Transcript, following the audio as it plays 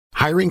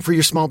Hiring for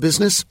your small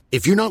business?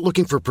 If you're not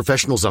looking for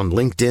professionals on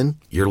LinkedIn,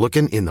 you're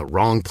looking in the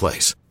wrong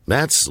place.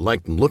 That's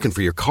like looking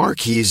for your car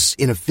keys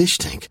in a fish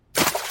tank.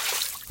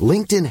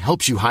 LinkedIn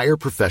helps you hire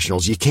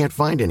professionals you can't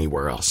find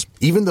anywhere else,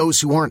 even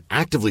those who aren't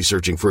actively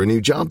searching for a new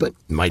job but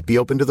might be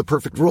open to the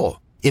perfect role.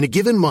 In a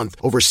given month,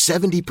 over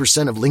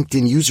 70% of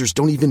LinkedIn users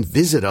don't even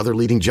visit other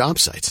leading job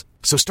sites.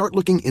 So start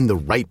looking in the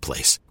right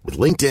place. With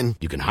LinkedIn,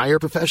 you can hire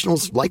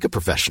professionals like a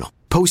professional.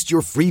 Post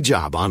your free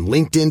job on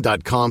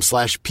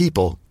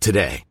linkedin.com/people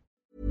today.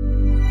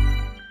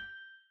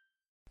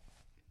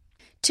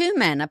 Two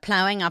men are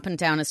ploughing up and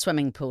down a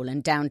swimming pool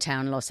in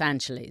downtown Los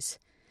Angeles.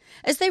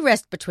 As they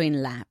rest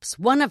between laps,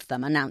 one of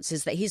them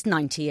announces that he's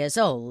 90 years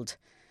old.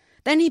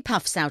 Then he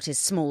puffs out his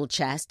small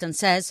chest and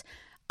says,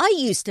 "I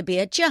used to be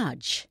a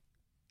judge."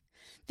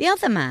 The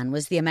other man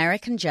was the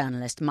American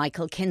journalist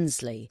Michael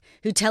Kinsley,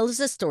 who tells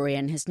the story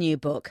in his new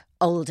book,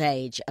 Old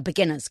Age, A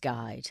Beginner's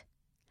Guide.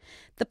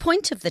 The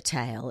point of the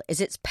tale is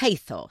its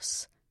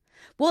pathos.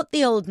 What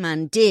the old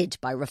man did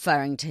by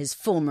referring to his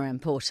former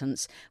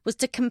importance was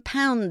to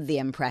compound the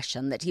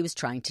impression that he was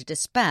trying to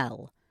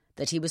dispel,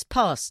 that he was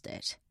past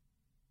it.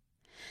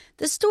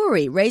 The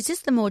story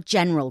raises the more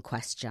general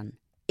question,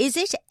 is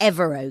it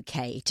ever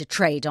okay to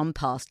trade on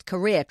past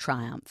career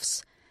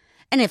triumphs?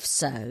 And if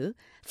so,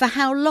 for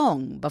how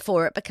long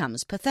before it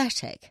becomes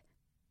pathetic?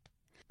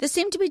 There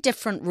seem to be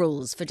different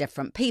rules for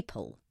different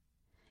people.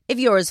 If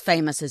you're as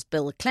famous as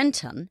Bill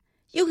Clinton,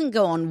 you can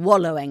go on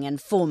wallowing in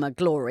former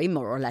glory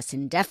more or less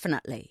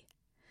indefinitely.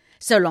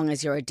 So long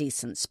as you're a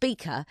decent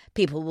speaker,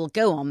 people will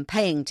go on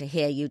paying to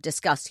hear you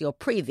discuss your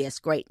previous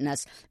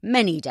greatness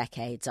many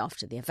decades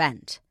after the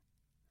event.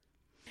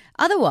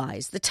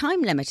 Otherwise, the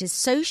time limit is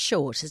so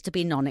short as to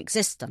be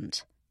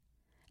non-existent.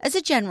 As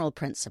a general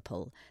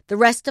principle, the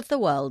rest of the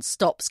world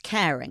stops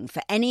caring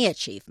for any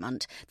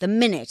achievement the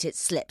minute it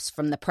slips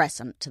from the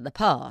present to the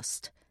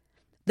past.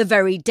 The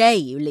very day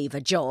you leave a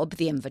job,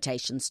 the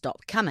invitations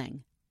stop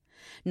coming.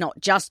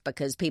 Not just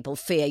because people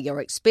fear your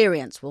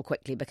experience will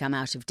quickly become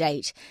out of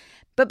date,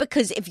 but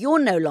because if you're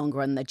no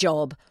longer in the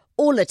job,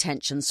 all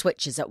attention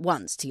switches at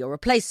once to your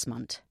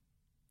replacement.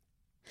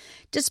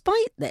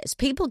 Despite this,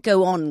 people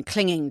go on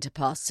clinging to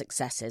past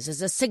successes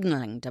as a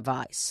signalling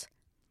device.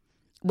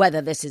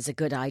 Whether this is a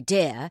good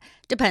idea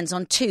depends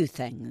on two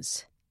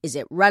things. Is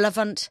it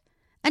relevant,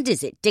 and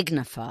is it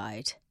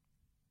dignified?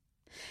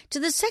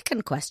 To the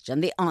second question,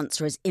 the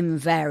answer is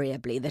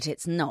invariably that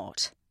it's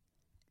not.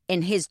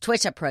 In his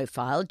Twitter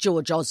profile,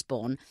 George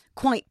Osborne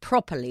quite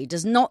properly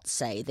does not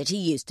say that he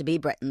used to be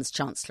Britain's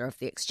Chancellor of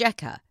the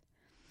Exchequer.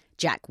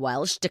 Jack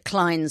Welch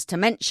declines to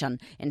mention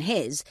in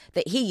his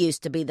that he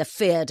used to be the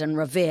feared and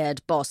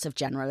revered boss of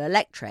General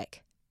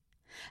Electric.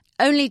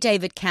 Only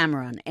David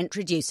Cameron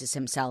introduces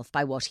himself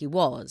by what he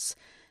was,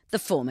 the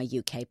former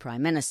UK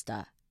Prime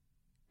Minister.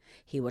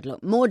 He would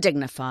look more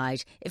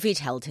dignified if he'd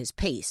held his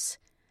peace.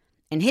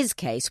 In his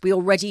case, we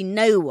already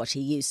know what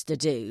he used to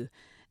do,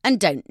 and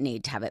don't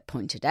need to have it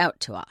pointed out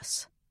to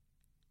us.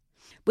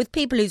 With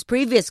people whose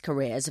previous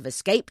careers have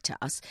escaped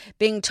us,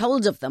 being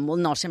told of them will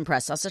not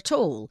impress us at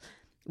all.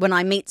 When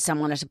I meet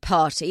someone at a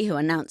party who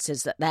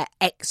announces that they're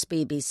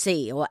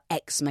ex-BBC or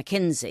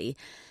ex-McKinsey,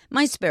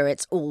 my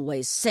spirits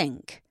always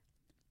sink.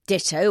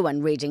 Ditto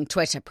when reading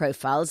Twitter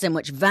profiles in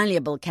which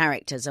valuable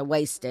characters are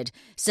wasted,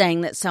 saying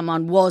that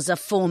someone was a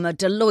former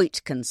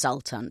Deloitte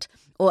consultant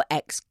or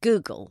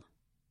ex-Google.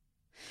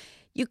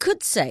 You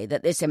could say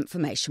that this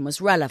information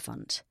was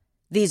relevant.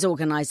 These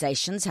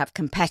organisations have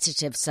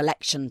competitive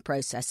selection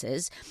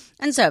processes,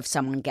 and so if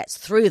someone gets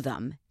through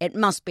them, it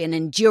must be an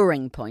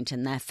enduring point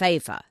in their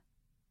favour.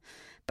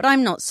 But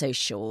I'm not so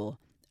sure.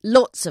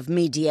 Lots of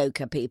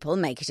mediocre people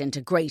make it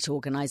into great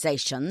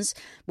organisations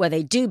where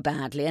they do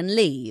badly and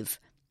leave,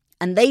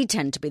 and they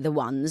tend to be the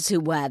ones who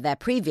wear their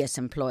previous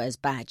employers'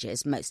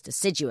 badges most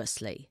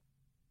assiduously.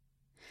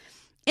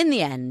 In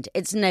the end,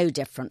 it's no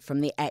different from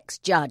the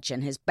ex-judge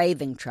in his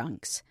bathing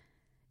trunks.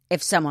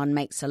 If someone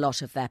makes a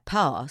lot of their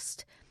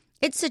past,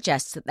 it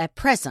suggests that their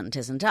present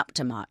isn't up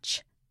to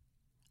much.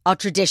 Our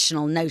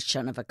traditional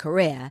notion of a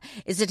career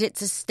is that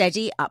it's a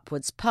steady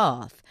upwards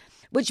path,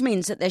 which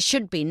means that there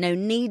should be no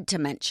need to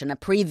mention a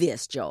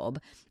previous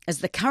job, as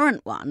the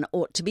current one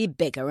ought to be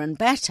bigger and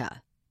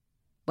better.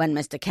 When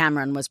Mr.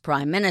 Cameron was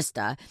Prime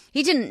Minister,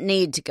 he didn't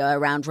need to go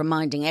around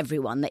reminding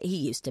everyone that he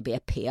used to be a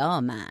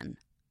PR man.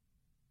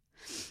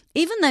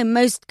 Even though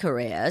most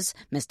careers,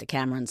 Mr.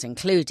 Cameron's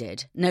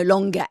included, no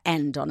longer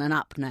end on an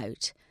up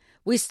note,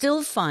 we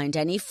still find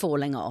any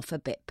falling off a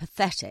bit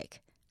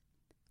pathetic.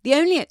 The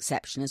only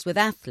exception is with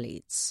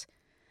athletes.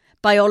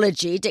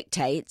 Biology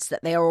dictates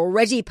that they are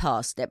already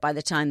past it by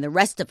the time the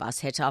rest of us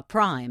hit our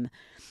prime,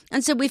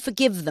 and so we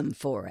forgive them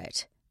for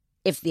it.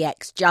 If the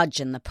ex-judge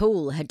in the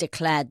pool had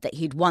declared that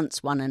he'd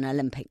once won an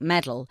Olympic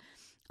medal,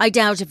 I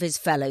doubt if his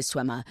fellow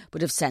swimmer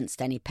would have sensed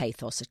any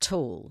pathos at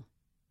all.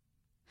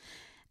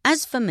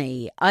 As for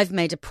me, I've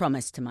made a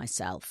promise to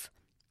myself.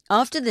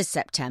 After this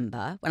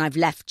September, when I've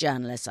left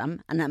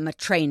journalism and am a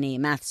trainee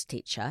maths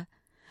teacher,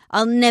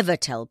 I'll never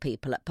tell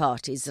people at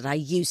parties that I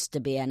used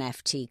to be an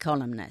FT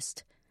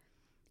columnist.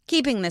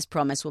 Keeping this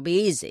promise will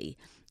be easy.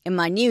 In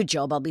my new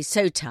job, I'll be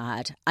so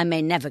tired I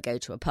may never go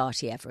to a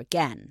party ever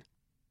again.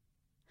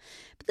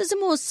 But there's a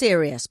more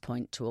serious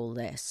point to all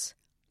this.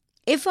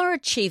 If our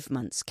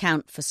achievements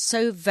count for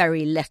so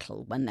very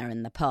little when they're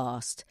in the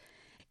past,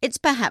 it's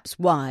perhaps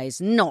wise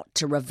not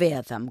to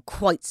revere them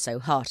quite so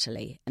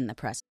heartily in the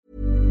present.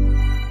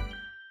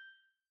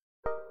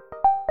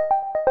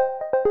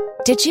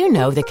 Did you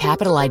know the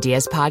Capital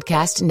Ideas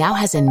podcast now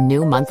has a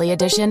new monthly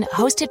edition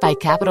hosted by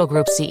Capital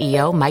Group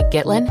CEO Mike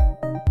Gitlin?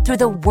 Through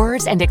the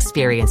words and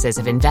experiences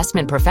of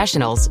investment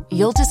professionals,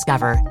 you'll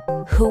discover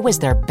who was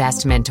their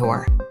best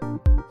mentor,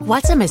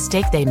 what's a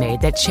mistake they made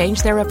that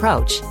changed their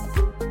approach,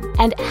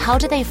 and how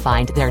do they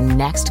find their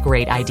next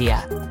great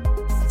idea.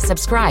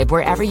 Subscribe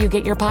wherever you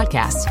get your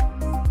podcasts.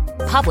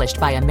 Published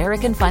by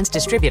American Funds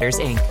Distributors,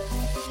 Inc.